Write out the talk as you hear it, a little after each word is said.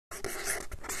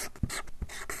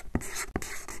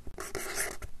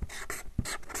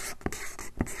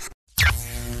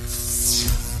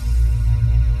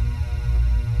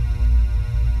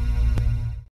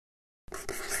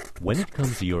When it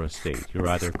comes to your estate, you're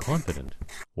either confident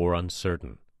or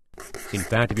uncertain. In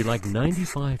fact, if you're like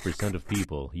 95% of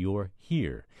people, you're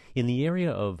here in the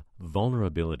area of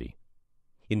vulnerability.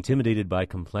 Intimidated by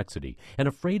complexity and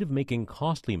afraid of making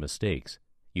costly mistakes,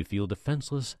 you feel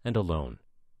defenseless and alone.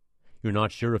 You're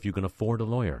not sure if you can afford a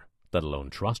lawyer, let alone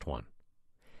trust one.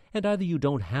 And either you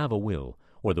don't have a will,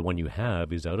 or the one you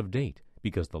have is out of date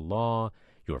because the law,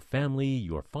 your family,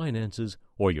 your finances,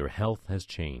 or your health has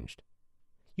changed.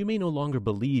 You may no longer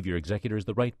believe your executor is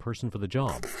the right person for the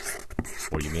job,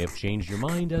 or you may have changed your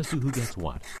mind as to who gets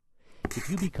what. If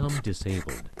you become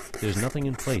disabled, there's nothing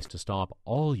in place to stop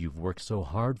all you've worked so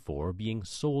hard for being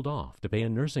sold off to pay a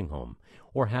nursing home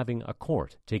or having a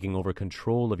court taking over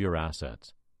control of your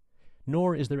assets.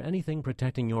 Nor is there anything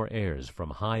protecting your heirs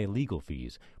from high legal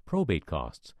fees, probate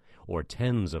costs, or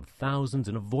tens of thousands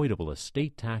in avoidable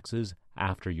estate taxes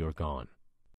after you're gone.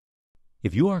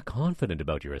 If you are confident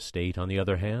about your estate, on the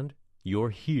other hand,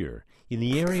 you're here in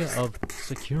the area of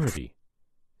security.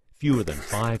 Fewer than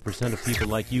 5% of people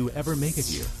like you ever make it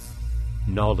here.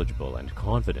 Knowledgeable and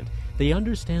confident, they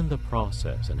understand the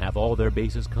process and have all their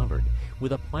bases covered,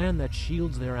 with a plan that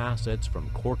shields their assets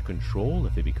from court control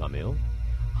if they become ill,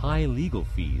 high legal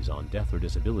fees on death or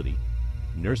disability,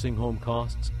 nursing home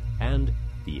costs, and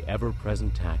the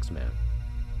ever-present tax man.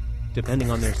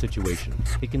 Depending on their situation,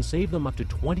 it can save them up to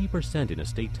 20% in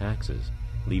estate taxes,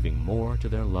 leaving more to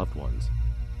their loved ones.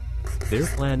 Their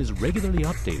plan is regularly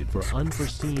updated for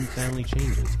unforeseen family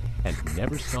changes and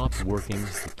never stops working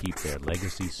to keep their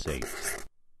legacy safe.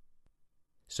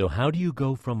 So how do you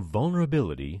go from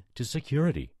vulnerability to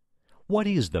security? What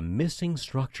is the missing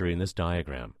structure in this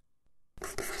diagram?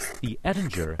 The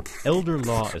Ettinger Elder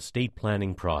Law estate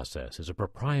planning process is a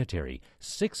proprietary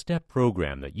 6-step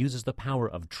program that uses the power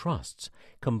of trusts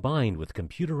combined with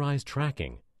computerized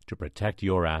tracking to protect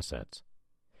your assets.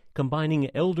 Combining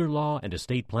elder law and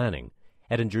estate planning,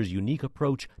 Ettinger's unique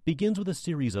approach begins with a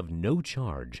series of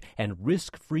no-charge and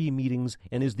risk-free meetings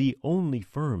and is the only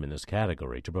firm in this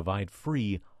category to provide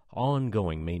free,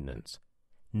 ongoing maintenance.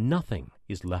 Nothing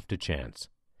is left to chance.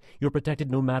 You're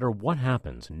protected no matter what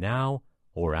happens, now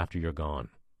or after you're gone.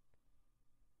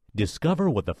 Discover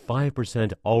what the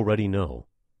 5% already know.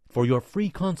 For your free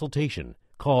consultation,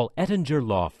 call Ettinger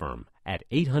Law Firm at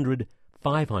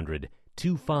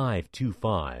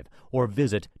 800-500-2525 or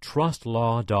visit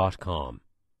trustlaw.com.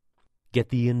 Get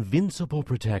the invincible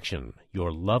protection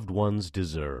your loved ones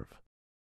deserve.